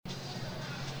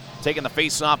Taking the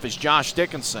face-off is Josh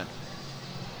Dickinson.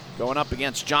 Going up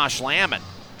against Josh Lamon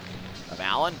of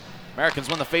Allen. Americans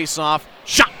win the face-off.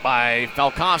 Shot by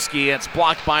Falkowski. It's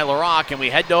blocked by LaRock, and we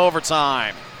head to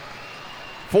overtime.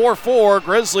 4-4,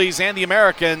 Grizzlies and the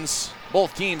Americans.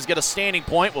 Both teams get a standing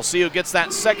point. We'll see who gets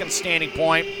that second standing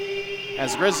point,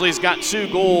 as Grizzlies got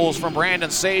 2 goals from Brandon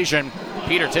Sajan.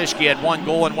 Peter Tischke had 1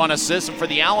 goal and 1 assist. And for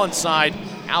the Allen side,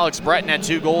 Alex Breton had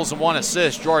 2 goals and 1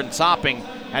 assist. Jordan Topping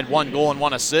had 1 goal and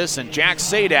 1 assist. And Jack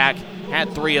Sadak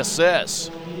had 3 assists.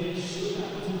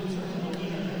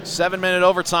 7-minute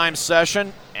overtime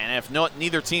session. And if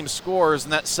neither team scores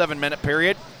in that 7-minute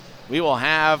period, we will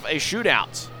have a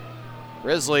shootout.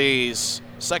 Grizzlies'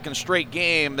 second straight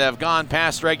game that have gone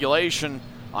past regulation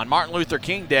on Martin Luther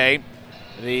King Day.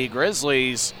 The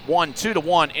Grizzlies won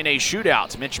 2-1 in a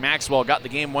shootout. Mitch Maxwell got the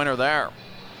game winner there.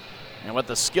 And with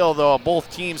the skill, though,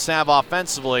 both teams have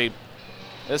offensively,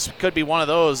 this could be one of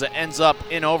those that ends up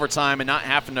in overtime and not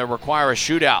having to require a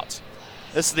shootout.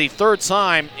 This is the 3rd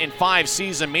time in 5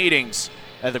 season meetings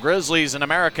that the Grizzlies and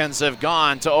Americans have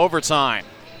gone to overtime.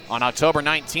 On October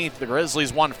 19th, the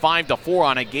Grizzlies won 5-4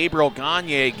 on a Gabriel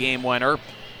Gagne game winner.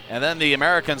 And then the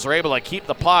Americans were able to keep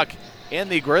the puck in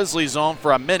the Grizzly zone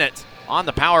for a minute on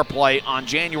the power play on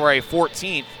January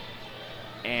 14th.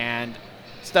 And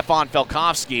Stefan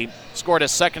Falkowski scored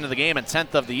his 2nd of the game and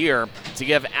 10th of the year to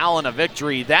give Allen a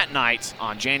victory that night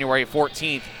on January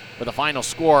 14th with a final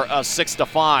score of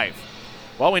 6-5.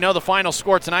 Well, we know the final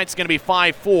score tonight's going to be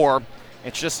 5-4.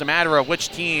 It's just a matter of which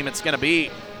team it's going to be.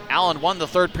 Allen won the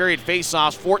 3rd period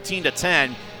faceoffs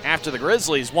 14-10 after the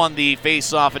Grizzlies won the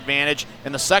faceoff advantage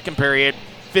in the 2nd period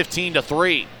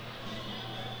 15-3.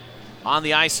 On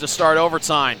the ice to start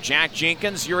overtime, Jack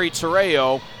Jenkins, Yuri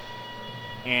Torreo,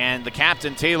 and the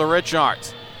captain, Taylor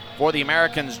Richards. For the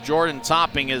Americans, Jordan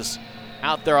Topping is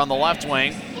out there on the left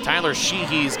wing. Tyler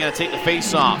Sheehy is going to take the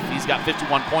faceoff. He's got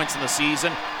 51 points in the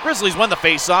season. Grizzlies win the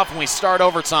faceoff, and we start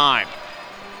overtime.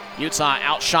 Utah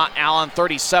outshot Allen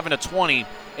 37-20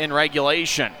 in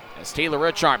regulation. As Taylor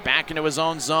Richard back into his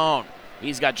own zone.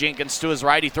 He's got Jenkins to his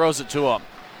right. He throws it to him.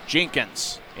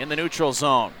 Jenkins in the neutral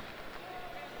zone.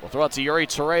 We'll throw it to Yuri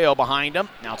Torreo behind him.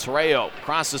 Now Torreo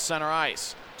crosses center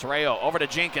ice. Torreo over to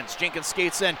Jenkins. Jenkins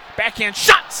skates in. Backhand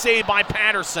shot saved by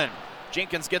Patterson.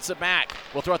 Jenkins gets it back.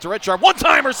 We'll throw it to Richard.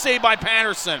 One-timer saved by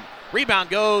Patterson. Rebound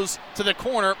goes to the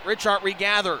corner. Richard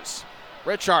regathers.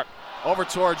 Richard over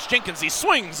towards Jenkins. He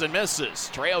swings and misses.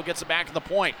 Torreo gets it back at the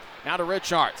point. Now to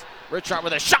Richard. Richard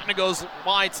with a shot, and it goes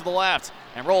wide to the left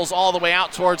and rolls all the way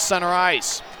out towards center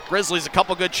ice. Grizzlies a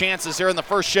couple good chances here in the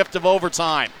first shift of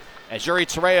overtime. As Yuri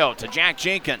Torreo to Jack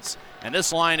Jenkins. And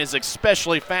this line is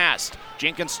especially fast.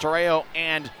 Jenkins, Torreo,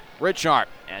 and Richard.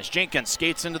 As Jenkins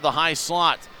skates into the high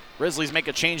slot. Grizzlies make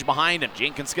a change behind him.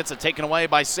 Jenkins gets it taken away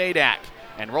by Sadak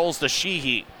and rolls to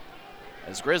Sheehy.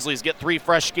 As Grizzlies get 3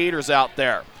 fresh skaters out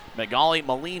there. Magali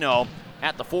Molino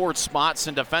at the forward spots,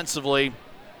 and defensively,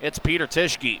 it's Peter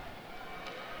Tischke.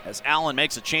 As Allen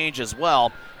makes a change as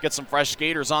well, gets some fresh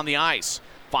skaters on the ice.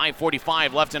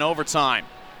 5:45 left in overtime.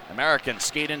 Americans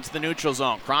skate into the neutral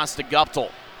zone. Cross to Guptill.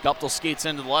 Guptill skates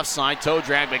into the left side. Toe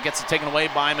drag, but gets it taken away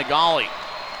by Magali.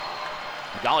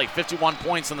 Magali, 51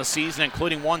 points in the season,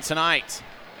 including 1 tonight.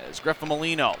 As Griffin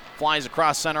Molino flies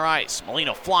across center ice.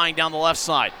 Molino flying down the left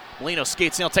side. Molino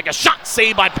skates in. He'll take a shot.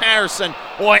 Saved by Patterson.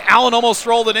 Boy, Allen almost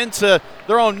rolled it into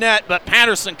their own net, but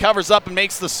Patterson covers up and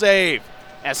makes the save.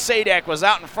 As Sadak was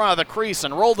out in front of the crease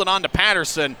and rolled it onto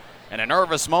Patterson. And a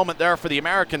nervous moment there for the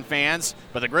American fans.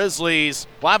 But the Grizzlies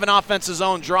will have an offensive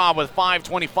zone draw with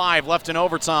 5:25 left in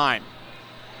overtime.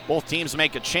 Both teams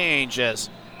make a change as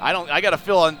I got a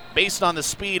feeling based on the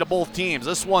speed of both teams,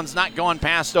 this one's not going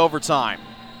past overtime.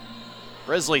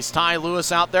 Grizzlies Ty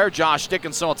Lewis out there. Josh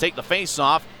Dickinson will take the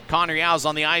faceoff. Connor Yow's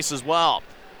on the ice as well.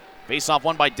 Faceoff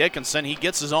won by Dickinson. He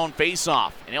gets his own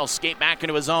faceoff, and he'll skate back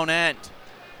into his own end.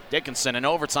 Dickinson in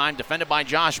overtime, defended by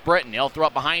Josh Britton. He'll throw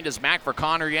it behind his back for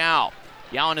Connor Yow.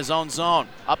 Yow in his own zone.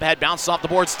 Up ahead, bounce off the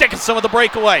boards. Dickinson with the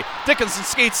breakaway. Dickinson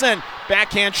skates in.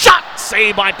 Backhand shot.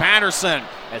 Saved by Patterson.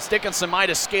 As Dickinson might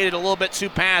have skated a little bit too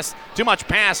much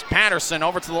past Patterson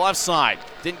over to the left side.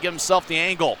 Didn't give himself the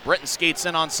angle. Britton skates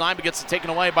in on side, but gets it taken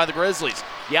away by the Grizzlies.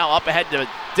 Yow up ahead to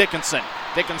Dickinson.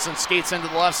 Dickinson skates into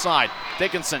the left side.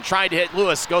 Dickinson tried to hit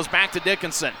Lewis. Goes back to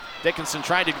Dickinson. Dickinson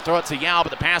tried to throw it to Yow, but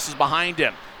the pass is behind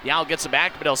him. Yow gets it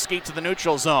back, but he'll skate to the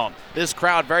neutral zone. This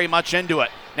crowd very much into it.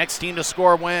 Next team to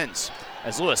score wins.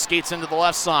 As Lewis skates into the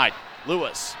left side.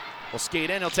 Lewis will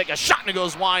skate in. He'll take a shot, and it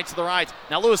goes wide to the right.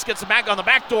 Now Lewis gets it back on the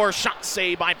back door. Shot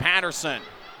saved by Patterson.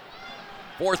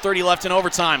 4:30 left in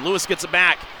overtime. Lewis gets it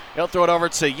back. He'll throw it over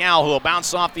to Yow, who will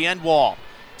bounce off the end wall.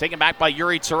 Taken back by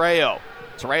Yuri Torreo.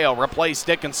 Terrell replaced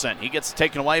Dickinson. He gets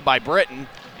taken away by Britton,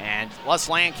 and Les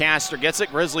Lancaster gets it.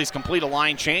 Grizzlies complete a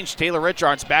line change. Taylor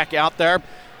Richards back out there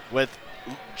with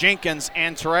Jenkins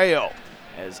and Terrell.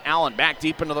 As Allen back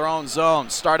deep into their own zone,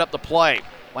 start up the play.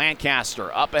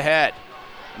 Lancaster up ahead.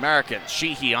 Americans,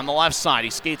 Sheehy on the left side. He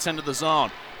skates into the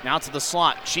zone. Now to the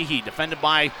slot. Sheehy defended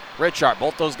by Richard.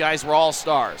 Both those guys were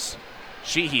all-stars.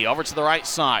 Sheehy over to the right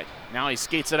side. Now he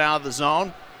skates it out of the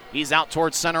zone. He's out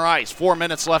towards center ice. 4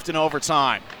 minutes left in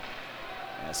overtime.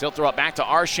 As he'll throw it back to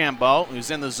Archambault,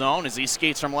 who's in the zone as he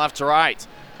skates from left to right.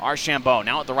 Archambault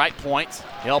now at the right point.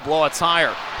 He'll blow a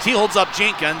tire. He holds up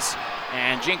Jenkins,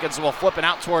 and Jenkins will flip it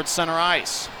out towards center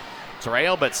ice.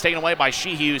 Terrell, but it's taken away by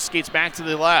Sheehy, who skates back to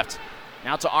the left.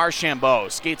 Now to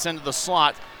Archambault. Skates into the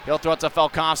slot. He'll throw it to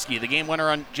Felkovsky, the game winner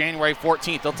on January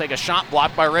 14th. He'll take a shot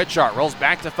blocked by Richard. Rolls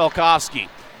back to Felkovsky.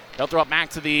 He'll throw it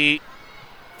back to the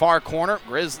far corner.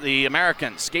 The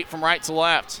Americans skate from right to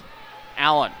left.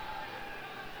 Allen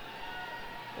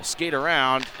will skate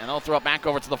around, and they'll throw it back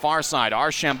over to the far side.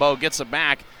 Archambault gets it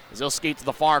back as he'll skate to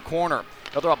the far corner.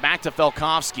 He'll throw it back to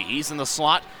Felkovsky. He's in the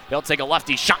slot. He'll take a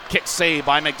lefty shot kick save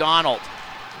by McDonald.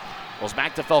 Goes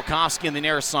back to Felkovsky in the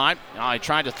near side. Now he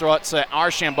tried to throw it to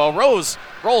Archambault.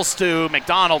 Rolls to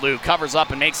McDonald, who covers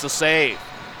up and makes the save.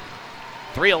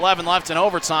 3:11 left in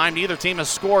overtime. Neither team has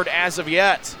scored as of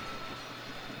yet.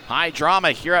 High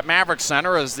drama here at Maverick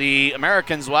Center as the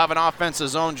Americans will have an offensive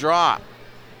zone draw.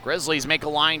 Grizzlies make a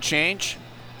line change.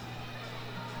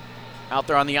 Out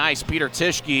there on the ice, Peter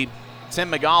Tischke, Tim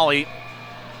Magali,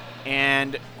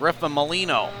 and Griffin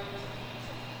Molino.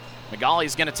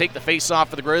 Magali's going to take the face-off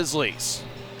for the Grizzlies.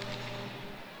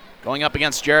 Going up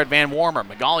against Jared Van Warmer.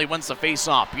 Magali wins the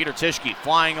face-off. Peter Tischke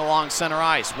flying along center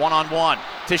ice, one-on-one.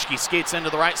 Tischke skates into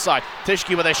the right side.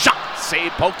 Tischke with a shot.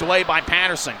 Save poked away by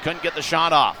Patterson. Couldn't get the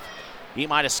shot off. He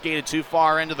might have skated too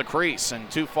far into the crease and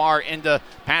too far into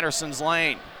Patterson's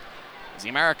lane. As the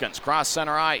Americans cross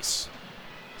center ice.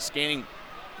 Skating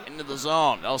into the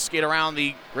zone. They'll skate around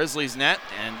the Grizzlies net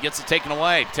and gets it taken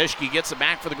away. Tischke gets it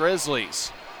back for the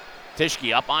Grizzlies.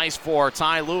 Tischke up ice for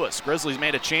Ty Lewis. Grizzlies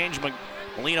made a change.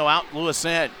 Molino out, Lewis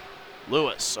in.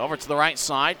 Lewis over to the right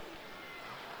side.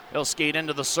 He'll skate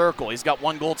into the circle. He's got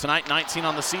 1 goal tonight, 19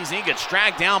 on the season. He gets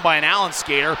dragged down by an Allen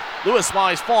skater. Lewis, while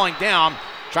he's falling down,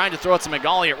 trying to throw it to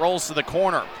Magali. It rolls to the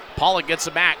corner. Pollock gets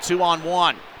it back,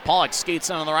 2-on-1. Pollock skates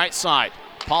in on the right side.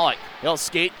 Pollock, he'll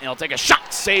skate, and he'll take a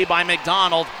shot. Save by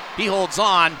McDonald. He holds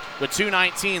on with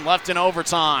 2:19 left in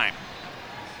overtime.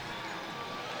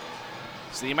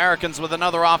 So the Americans with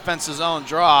another offensive zone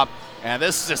draw. And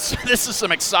this is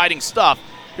some exciting stuff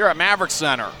here at Maverick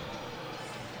Center.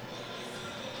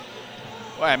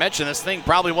 Well, I mentioned this thing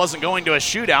probably wasn't going to a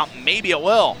shootout. Maybe it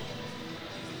will.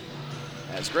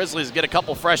 As Grizzlies get a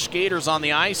couple fresh skaters on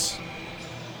the ice.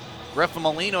 Griffin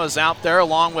Molino is out there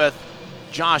along with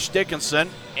Josh Dickinson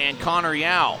and Connor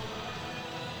Yao.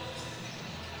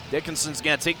 Dickinson's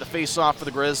going to take the face-off for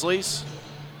the Grizzlies.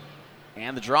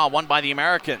 And the draw won by the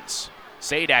Americans.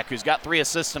 Sadak, who's got 3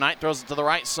 assists tonight, throws it to the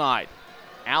right side.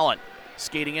 Allen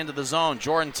skating into the zone.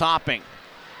 Jordan Topping.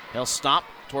 He'll stop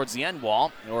towards the end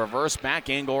wall. He'll reverse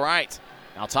back angle right.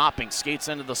 Now Topping skates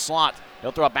into the slot.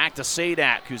 He'll throw it back to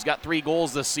Sadak, who's got 3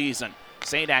 goals this season.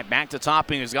 Sadak back to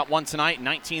Topping, who's got 1 tonight and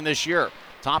 19 this year.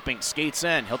 Topping skates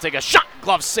in. He'll take a shot.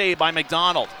 Glove save by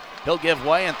McDonald. He'll give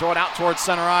way and throw it out towards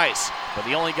center ice. But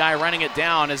the only guy running it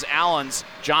down is Allen's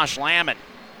Josh Lamon.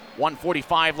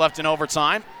 1:45 left in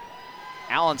overtime.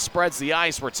 Allen spreads the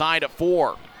ice. We're tied at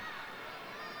 4.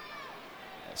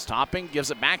 As Topping gives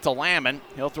it back to Lamon.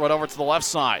 He'll throw it over to the left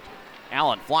side.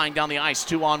 Allen flying down the ice,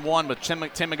 2-on-1 with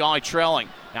Tim Magali trailing.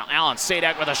 Now Allen,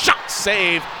 Sadak with a shot,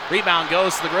 save. Rebound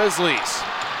goes to the Grizzlies.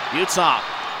 Utah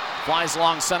flies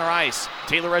along center ice.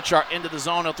 Taylor Richard into the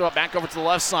zone. He'll throw it back over to the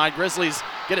left side. Grizzlies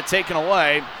get it taken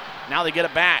away. Now they get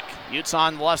it back. Utah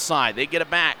on the left side. They get it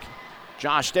back.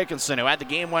 Josh Dickinson, who had the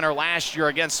game winner last year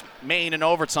against Maine in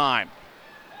overtime.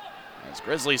 As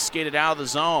Grizzlies skated out of the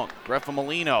zone, Griffin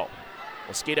Molino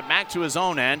will skate it back to his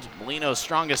own end. Molino's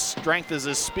strongest strength is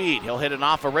his speed. He'll hit it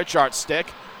off a Richard stick,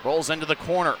 rolls into the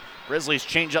corner. Grizzlies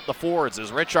change up the forwards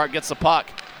as Richard gets the puck.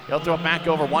 He'll throw it back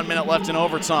over. 1 minute left in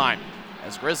overtime.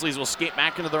 As Grizzlies will skate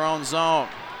back into their own zone.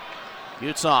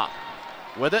 Utah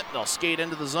with it. They'll skate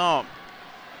into the zone.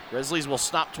 Grizzlies will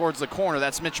stop towards the corner.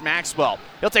 That's Mitch Maxwell.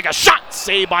 He'll take a shot.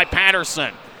 Saved by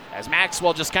Patterson. As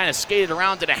Maxwell just kind of skated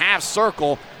around to the half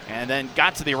circle and then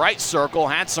got to the right circle,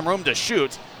 had some room to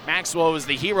shoot. Maxwell was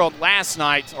the hero last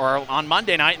night, or on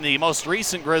Monday night in the most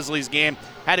recent Grizzlies game.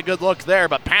 Had a good look there,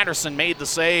 but Patterson made the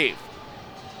save.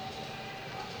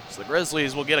 So the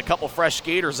Grizzlies will get a couple fresh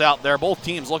skaters out there. Both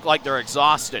teams look like they're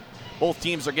exhausted. Both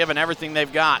teams are giving everything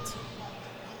they've got.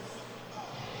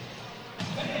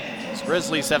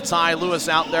 Grizzlies have Ty Lewis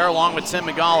out there along with Tim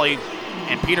McGauley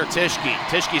and Peter Tischke.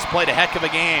 Tischke's played a heck of a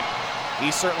game.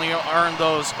 He certainly earned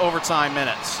those overtime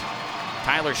minutes.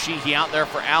 Tyler Sheehy out there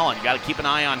for Allen. Got to keep an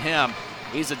eye on him.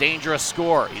 He's a dangerous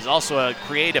scorer. He's also a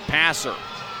creative passer.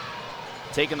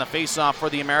 Taking the faceoff for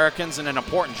the Americans, and an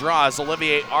important draw is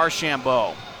Olivier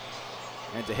Archambault.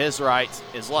 And to his right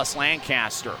is Les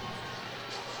Lancaster.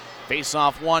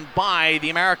 Faceoff won by the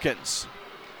Americans.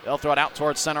 They'll throw it out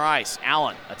towards center ice.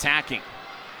 Allen attacking.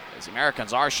 As the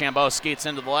Americans, Archambault skates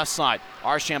into the left side.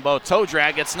 Archambault toe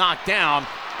drag, gets knocked down,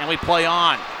 and we play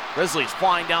on. Grizzlies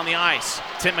flying down the ice.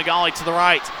 Tim McGauley to the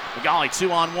right. McGauley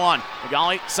 2-on-1.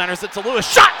 McGauley centers it to Lewis.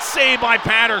 Shot saved by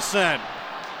Patterson.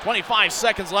 25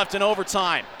 seconds left in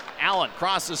overtime. Allen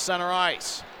crosses center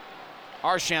ice.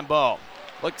 Archambault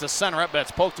looked to center it, but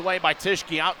it's poked away by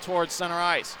Tischke out towards center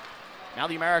ice. Now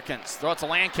the Americans throw it to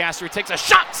Lancaster. He takes a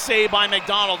shot saved by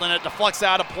McDonald, and it deflects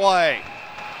out of play.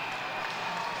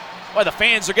 Boy, the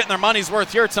fans are getting their money's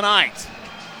worth here tonight.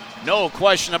 No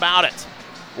question about it.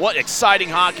 What exciting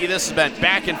hockey this has been,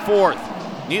 back and forth.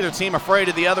 Neither team afraid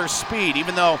of the other's speed,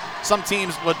 even though some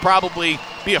teams would probably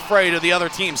be afraid of the other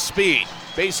team's speed,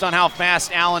 based on how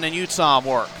fast Allen and Utah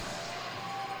work.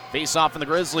 Face off in the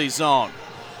Grizzlies zone.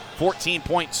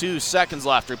 14.2 seconds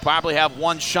left. We probably have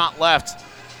one shot left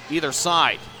either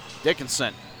side.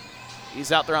 Dickinson,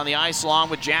 he's out there on the ice along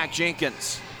with Jack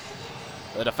Jenkins.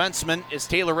 The defenseman is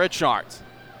Taylor Richard.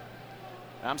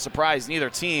 I'm surprised neither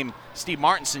team. Steve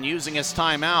Martinson using his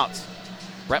timeout.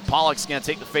 Brett Pollock's going to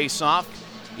take the face-off.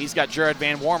 He's got Jared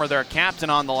Van Warmer, their captain,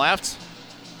 on the left.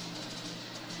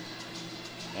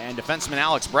 And defenseman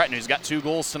Alex Breton, who's got 2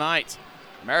 goals tonight.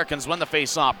 Americans win the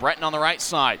face-off. Breton on the right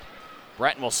side.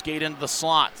 Breton will skate into the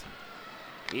slot.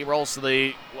 He rolls to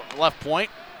the left point.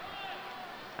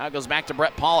 Now it goes back to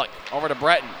Brett Pollock. Over to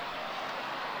Breton.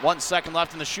 1 second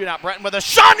left in the shootout. Breton with a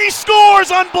shot, and he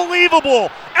scores! Unbelievable!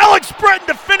 Alex Breton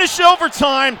to finish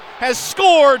overtime has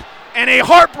scored, and a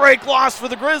heartbreak loss for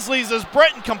the Grizzlies as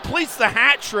Breton completes the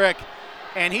hat trick,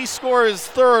 and he scores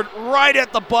third right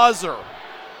at the buzzer.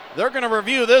 They're going to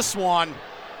review this one,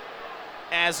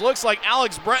 as looks like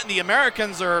Alex Breton, the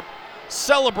Americans are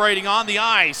celebrating on the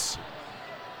ice,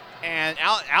 and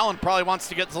Allen probably wants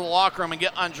to get to the locker room and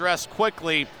get undressed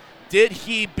quickly. Did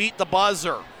he beat the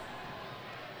buzzer?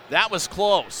 That was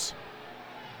close.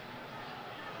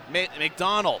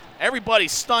 McDonald,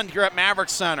 everybody's stunned here at Maverick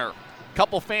Center. A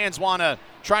couple fans want to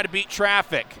try to beat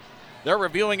traffic. They're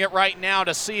reviewing it right now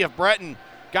to see if Breton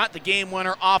got the game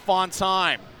winner off on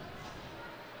time.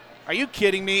 Are you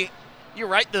kidding me? You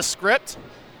write this script?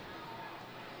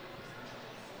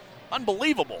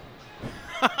 Unbelievable.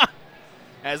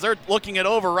 As they're looking it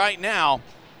over right now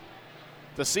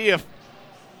to see if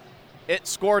it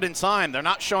scored in time. They're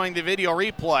not showing the video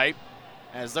replay.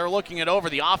 As they're looking it over,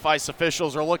 the off-ice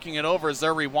officials are looking it over as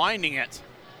they're rewinding it.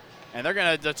 And they're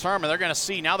going to determine, they're going to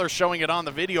see, now they're showing it on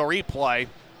the video replay.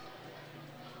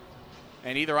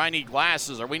 And either I need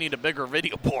glasses or we need a bigger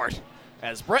video board.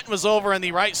 As Breton was over in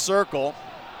the right circle,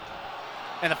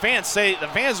 and the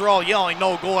fans are all yelling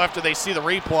no goal after they see the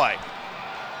replay.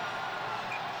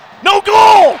 No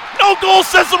goal! No goal,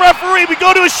 says the referee. We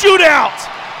go to a shootout.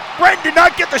 Breton did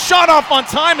not get the shot off on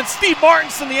time, and Steve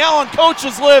Martinson, the Allen coach,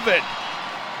 is livid.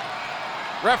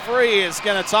 Referee is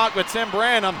going to talk with Tim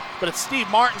Branham, but it's Steve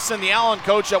Martinson, the Allen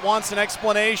coach, that wants an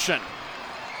explanation.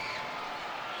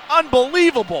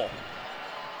 Unbelievable.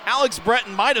 Alex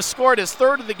Breton might have scored his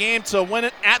third of the game to win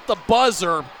it at the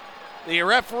buzzer. The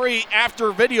referee,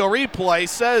 after video replay,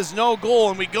 says no goal,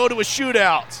 and we go to a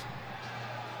shootout.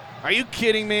 Are you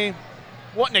kidding me?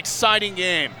 What an exciting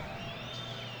game.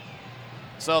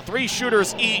 So 3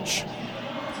 shooters each.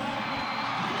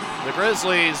 The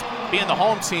Grizzlies being the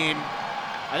home team,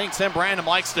 I think Tim Branham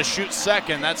likes to shoot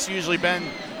second. That's usually been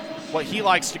what he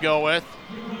likes to go with.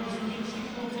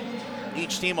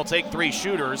 Each team will take 3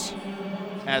 shooters.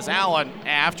 As Allen,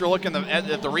 after looking at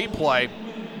the replay,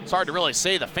 it's hard to really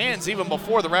say. The fans, even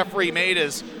before the referee made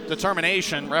his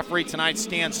determination, referee tonight,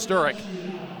 Stan Sturrock,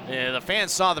 the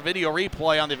fans saw the video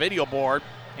replay on the video board,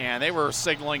 and they were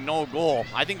signaling no goal.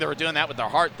 I think they were doing that with their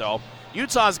heart, though.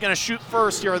 Utah's going to shoot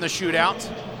first here in the shootout.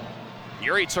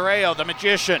 Yuri Terreo, the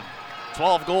magician,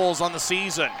 12 goals on the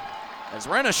season. As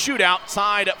we're in a shootout,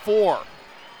 tied at 4.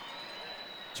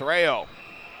 Terreo,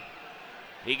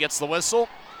 he gets the whistle.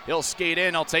 He'll skate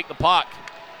in, he'll take the puck.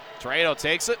 Terreo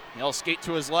takes it, he'll skate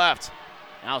to his left.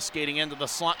 Now skating into the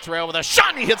slot, Terreo with a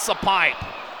shot, and he hits the pipe.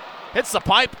 Hits the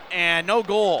pipe, and no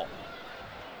goal.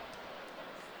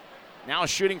 Now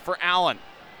shooting for Allen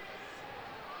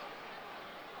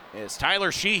is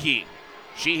Tyler Sheehy.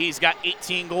 Sheehy's got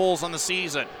 18 goals on the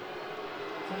season.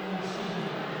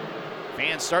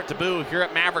 Fans start to boo here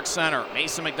at Maverick Center.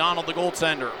 Mason McDonald, the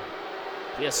goaltender.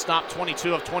 He has stopped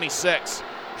 22 of 26.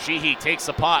 Sheehy takes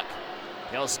the puck.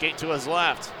 He'll skate to his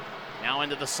left. Now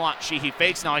into the slot. Sheehy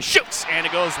fakes. Now he shoots, and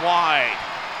it goes wide.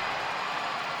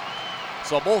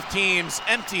 So both teams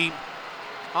empty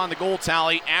on the goal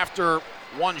tally after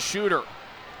one shooter.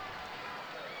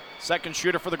 Second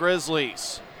shooter for the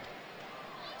Grizzlies.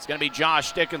 It's going to be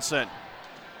Josh Dickinson.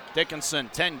 Dickinson,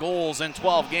 10 goals in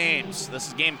 12 games. This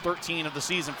is game 13 of the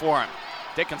season for him.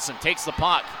 Dickinson takes the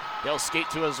puck. He'll skate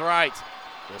to his right.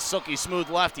 The silky smooth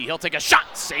lefty. He'll take a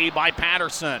shot. Saved by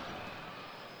Patterson.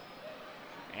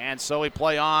 And so we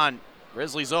play on.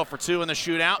 Grizzlies 0 for 2 in the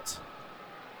shootout.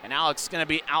 And Alex is going to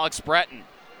be Alex Breton,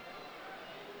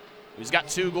 who's got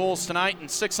 2 goals tonight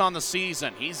and 6 on the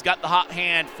season. He's got the hot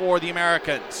hand for the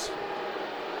Americans.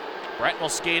 Breton will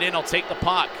skate in. He'll take the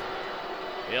puck.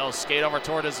 He'll skate over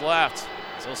toward his left.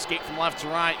 So he'll skate from left to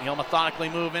right. He'll methodically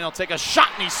move in. He'll take a shot,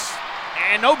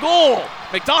 and no goal.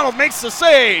 McDonald makes the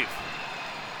save.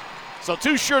 So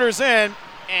 2 shooters in,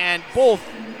 and both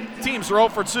teams are 0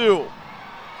 for 2.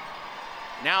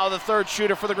 Now the third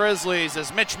shooter for the Grizzlies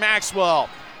is Mitch Maxwell.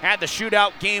 Had the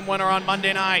shootout game winner on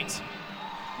Monday night.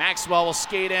 Maxwell will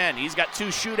skate in. He's got 2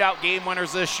 shootout game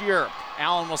winners this year.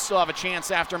 Allen will still have a chance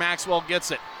after Maxwell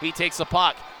gets it. He takes the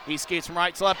puck. He skates from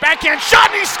right to left. Backhand shot,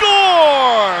 and he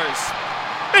scores!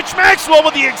 Mitch Maxwell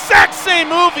with the exact same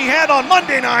move he had on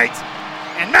Monday night.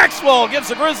 And Maxwell gives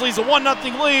the Grizzlies a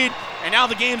 1-0 lead. And now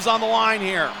the game's on the line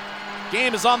here.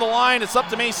 Game is on the line. It's up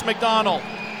to Mason McDonald.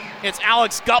 It's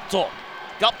Alex Guptill.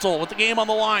 Guptill with the game on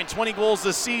the line. 20 goals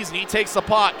this season. He takes the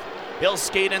puck. He'll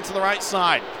skate into the right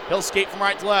side. He'll skate from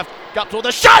right to left. Guptill with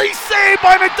a shot. He's saved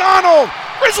by McDonald.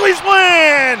 Grizzlies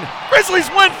win. Grizzlies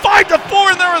win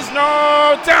 5-4, and there is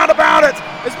no doubt about it,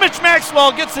 as Mitch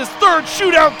Maxwell gets his 3rd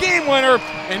shootout game winner,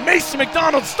 and Mason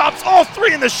McDonald stops all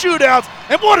 3 in the shootouts.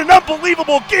 And what an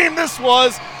unbelievable game this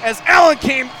was, as Allen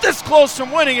came this close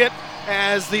from winning it,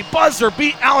 as the buzzer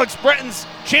beat Alex Breton's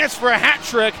chance for a hat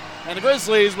trick, and the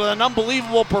Grizzlies, with an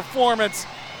unbelievable performance,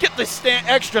 get the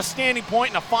extra standing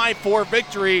point in a 5-4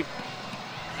 victory,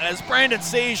 as Brandon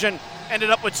Sajan ended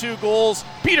up with 2 goals.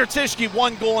 Peter Tischke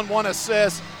 1 goal and 1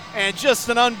 assist, and just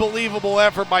an unbelievable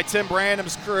effort by Tim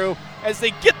Brandon's crew as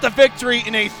they get the victory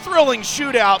in a thrilling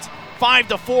shootout,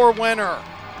 5-4 winner.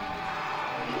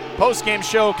 Post-game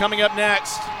show coming up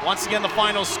next. Once again, the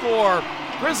final score,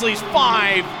 Grizzlies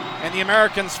 5 and the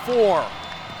Americans 4.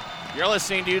 You're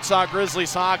listening to Utah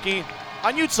Grizzlies Hockey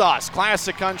on Utah's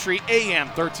Classic Country AM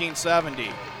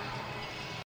 1370.